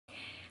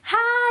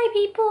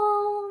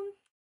people!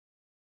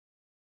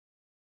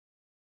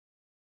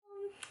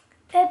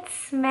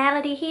 It's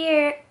Melody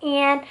here,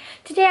 and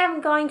today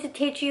I'm going to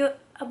teach you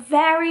a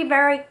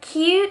very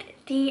cute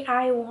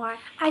DIY.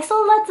 I saw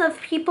lots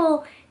of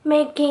people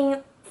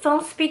making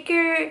phone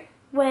speaker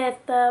with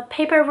the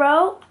paper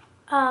roll,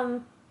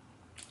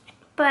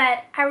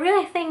 but I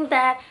really think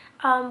that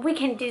we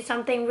can do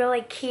something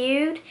really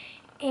cute,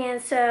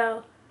 and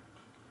so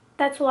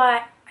that's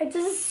why I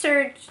just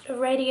searched a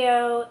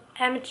radio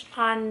image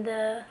on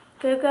the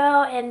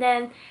Google, and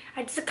then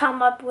I just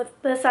come up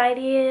with this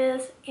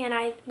ideas, and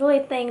I really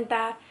think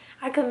that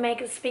I could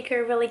make a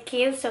speaker really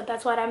cute, so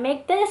that's why I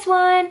make this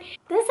one.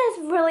 This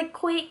is really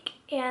quick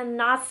and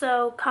not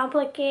so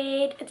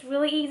complicated. It's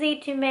really easy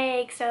to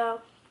make, so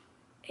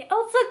it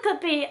also could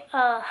be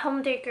a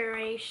home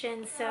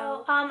decoration.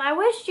 So I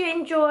wish you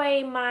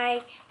enjoy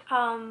my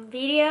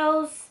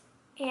videos,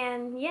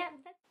 and yeah.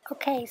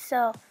 Okay,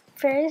 so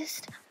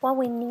first what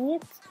we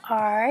need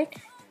are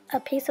a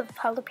piece of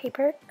colored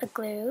paper, a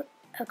glue,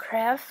 a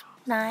craft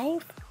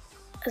knife,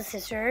 a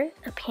scissor,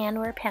 a pen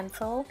or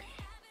pencil,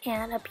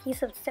 and a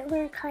piece of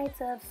several kinds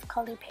of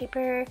colored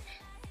paper,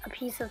 a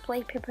piece of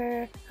black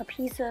paper, a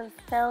piece of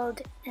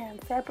felt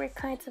and fabric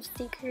kinds of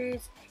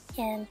stickers,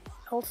 and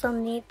also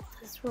need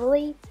this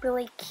really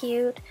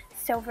cute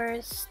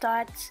silver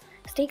studs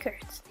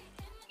stickers.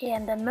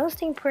 And the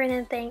most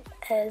important thing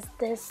is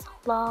this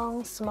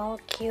long, small,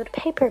 cute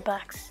paper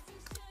box.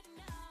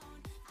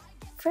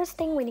 First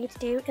thing we need to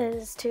do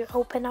is to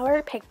open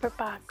our paper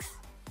box.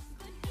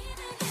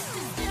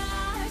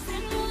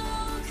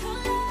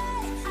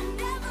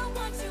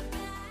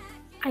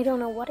 I don't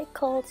know what it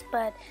calls,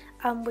 but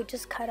we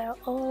just cut out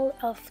all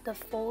of the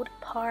fold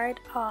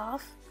part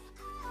off.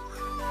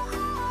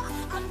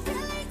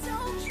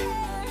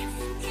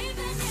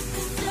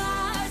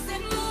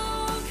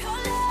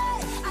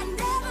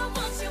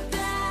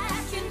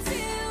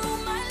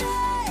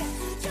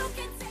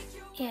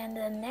 And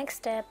the next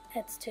step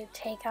is to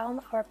take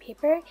out our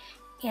paper,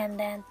 and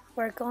then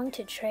we're going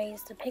to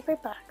trace the paper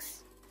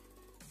box.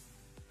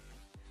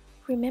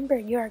 Remember,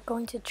 you are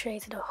going to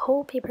trace the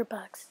whole paper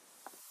box.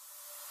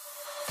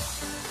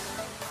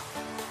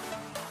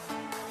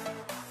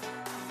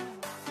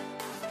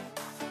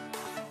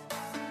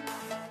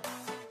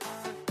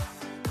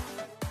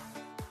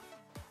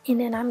 And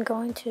then I'm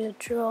going to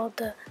draw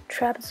the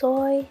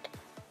trapezoid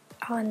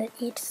on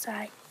each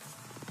side.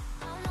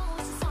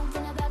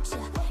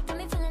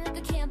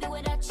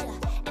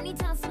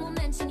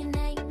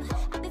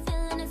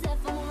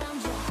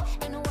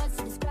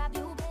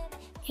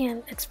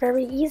 And it's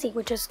very easy,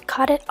 we just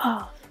cut it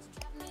off.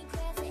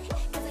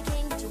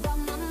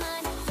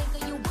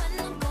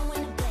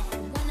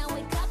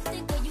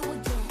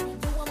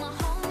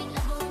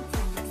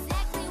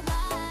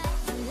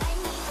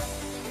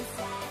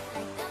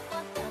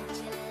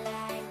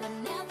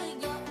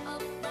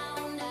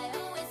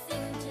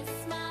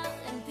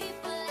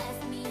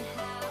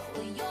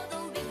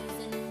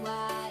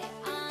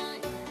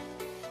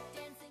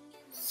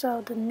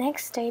 So the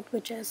next step, we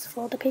just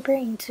fold the paper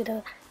into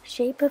the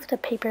shape of the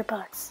paper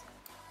box.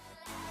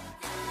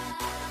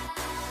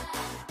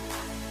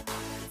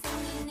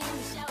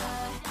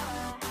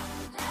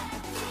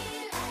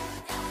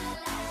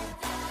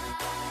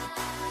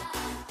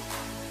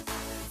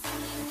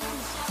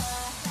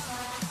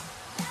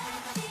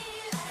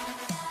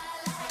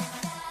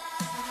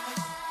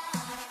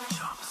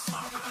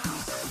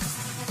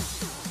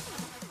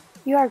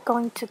 You are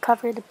going to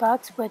cover the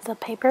box with the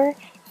paper,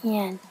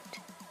 and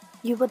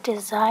you will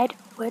decide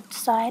which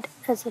side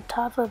is the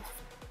top of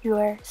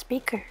your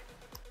speaker.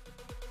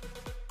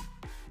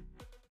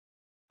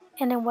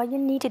 And then what you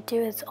need to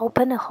do is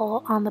open a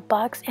hole on the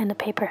box and the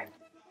paper.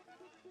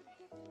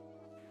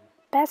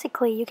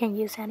 Basically, you can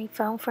use any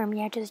phone. For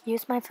me, I just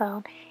use my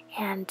phone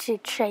and to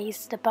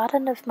trace the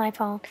button of my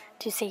phone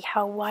to see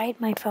how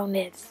wide my phone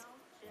is.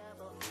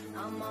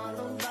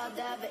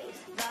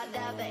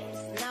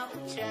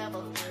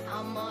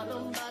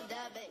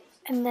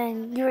 And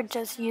then you would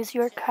just use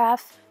your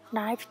craft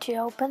knife to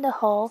open the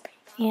hole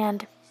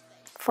and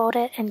fold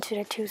it into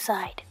the two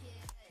sides.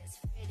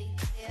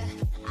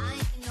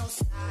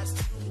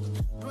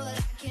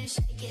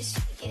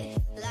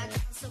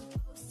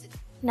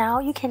 Now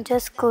you can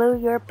just glue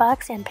your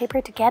box and paper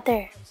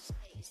together.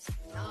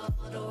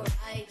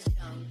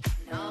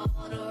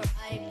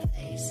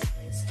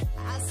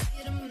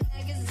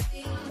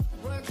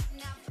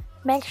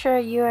 Make sure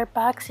your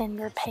box and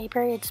your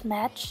paper is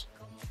matched.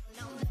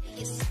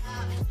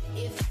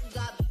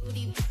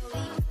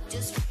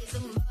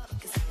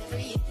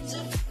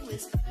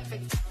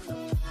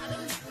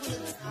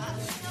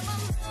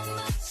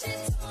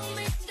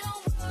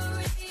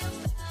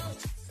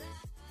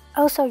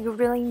 Also, you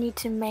really need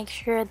to make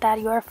sure that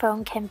your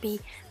phone can be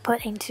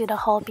put into the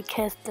hole,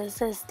 because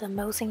this is the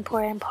most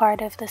important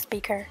part of the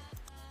speaker.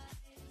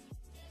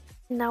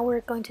 Now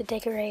we're going to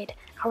decorate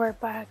our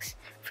box.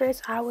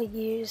 First, I will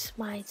use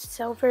my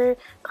silver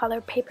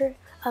colored paper.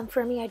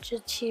 For me, I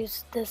just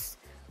choose this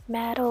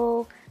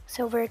metal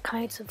silver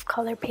kinds of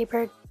color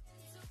paper.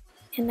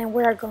 And then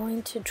we are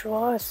going to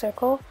draw a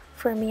circle.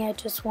 For me, I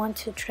just want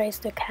to trace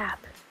the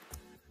cap.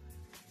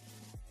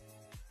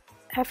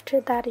 After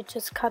that, you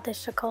just cut the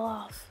circle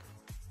off.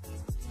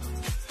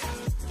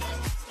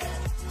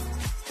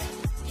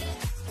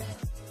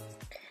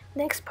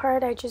 Next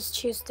part, I just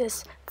choose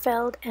this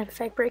felt and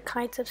fabric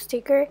kinds of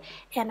sticker,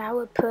 and I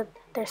would put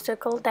the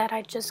circle that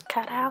I just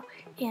cut out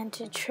and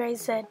to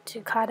trace it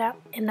to cut out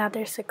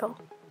another circle.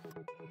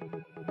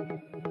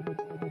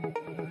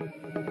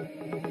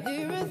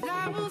 There are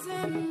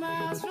 1,000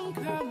 miles from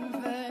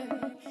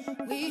comfort.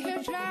 We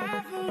have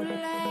traveled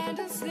land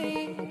and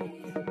sea,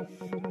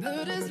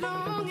 but as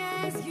long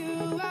as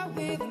you are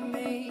with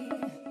me,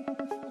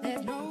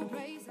 there's no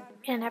place.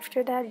 And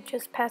after that, you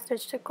just pass the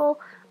circle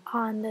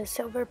on the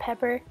silver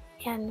pepper,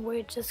 and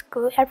we just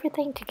glue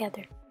everything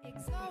together.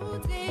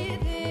 Exalted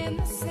in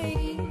the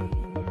sea,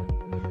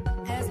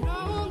 as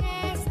long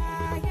as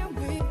I am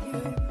with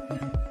you,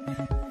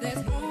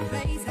 there's no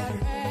place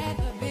I'd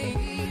rather be.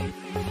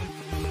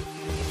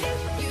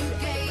 If you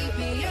gave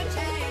me a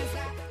chance, I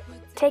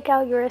would Take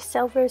out your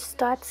silver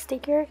stud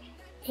sticker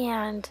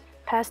and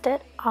paste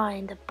it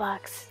on the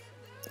box.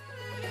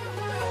 you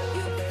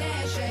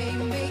can't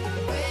shame me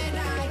when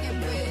I am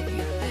with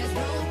you. There's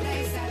no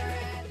place I'd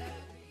rather.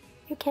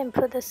 You can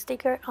put the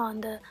sticker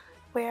on the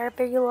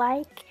wherever you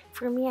like.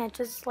 For me, I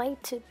just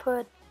like to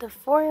put the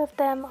 4 of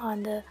them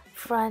on the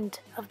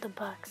front of the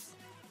box.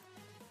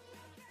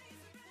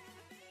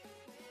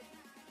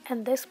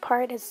 And this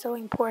part is so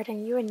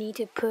important. You will need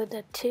to put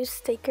the 2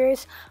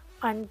 stickers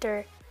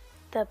under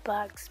the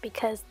box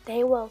because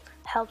they will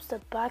help the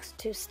box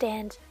to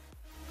stand.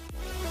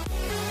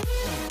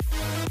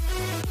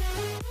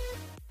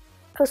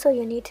 Also,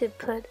 you need to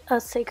put a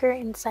sticker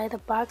inside the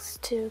box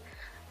to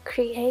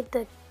create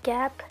the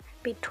gap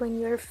between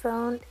your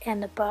phone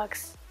and the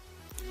box.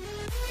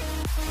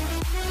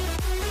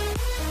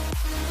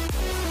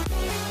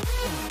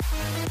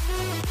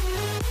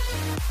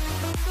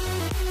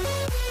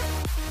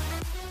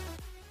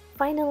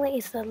 Finally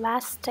is the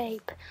last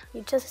step.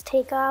 You just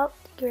take out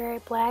your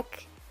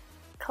black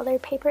color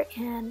paper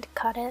and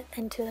cut it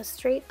into a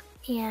strip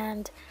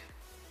and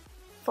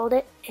fold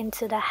it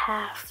into the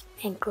half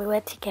and glue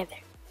it together.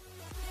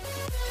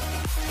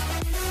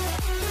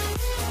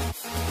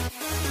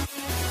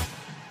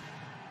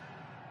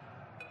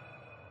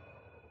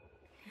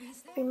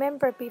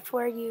 Remember,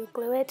 before you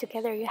glue it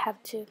together, you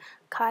have to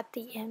cut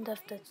the end of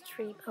the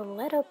strip a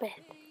little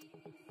bit.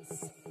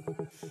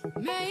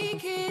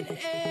 Make it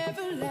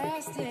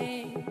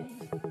everlasting,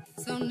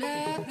 so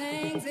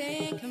nothing's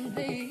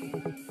incomplete.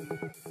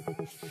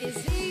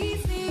 It's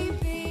easy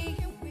being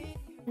with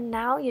you.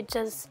 Now you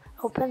just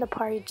open the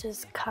part you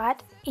just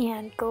cut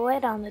and glue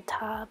it on the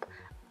top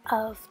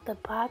of the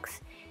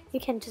box. You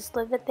can just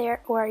leave it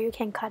there or you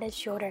can cut it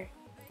shorter.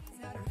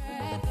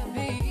 I'd rather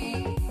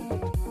be.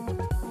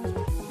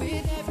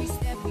 With every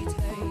step we take,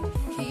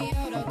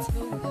 Kyoto to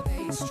the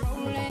bay,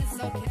 strolling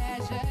so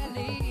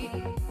casually.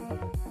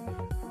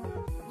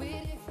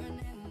 We're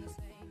different and the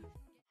same.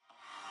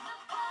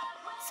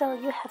 So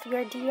you have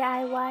your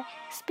DIY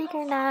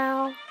speaker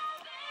now.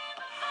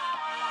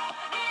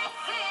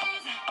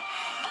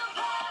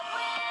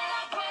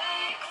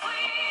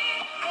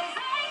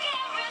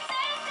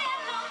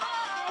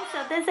 So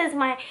this is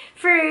my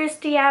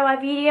first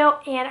DIY video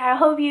and I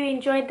hope you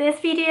enjoyed this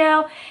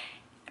video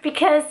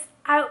because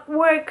I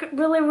work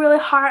really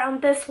hard on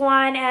this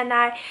one and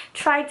I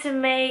tried to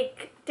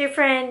make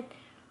different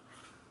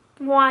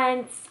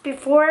ones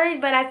before,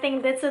 but I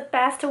think this is the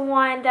best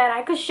one that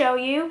I could show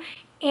you.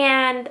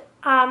 And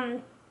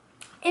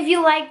if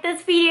you like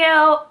this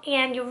video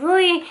and you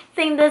really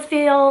think this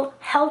video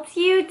helps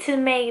you to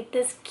make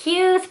this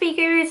cute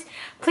speakers,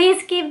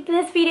 please give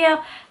this video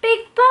a big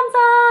thumbs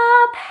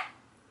up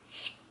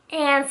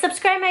and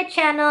subscribe my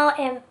channel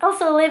and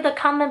also leave a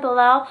comment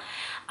below.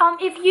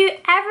 If you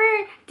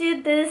ever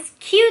do this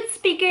cute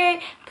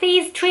speaker,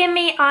 please tweet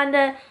me on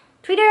the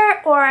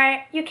Twitter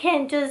or you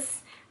can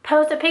just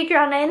post a picture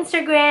on the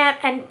Instagram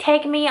and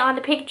tag me on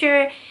the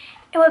picture.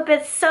 It would be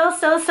so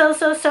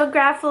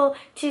grateful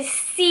to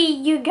see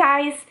you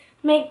guys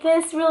make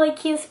this really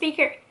cute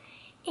speaker.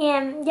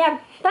 And yeah,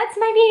 that's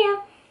my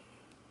video.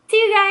 See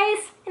you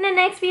guys in the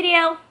next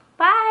video.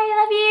 Bye,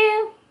 love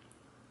you.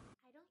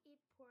 I don't eat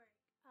pork.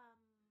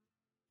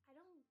 I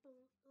don't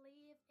believe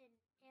in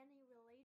any religion.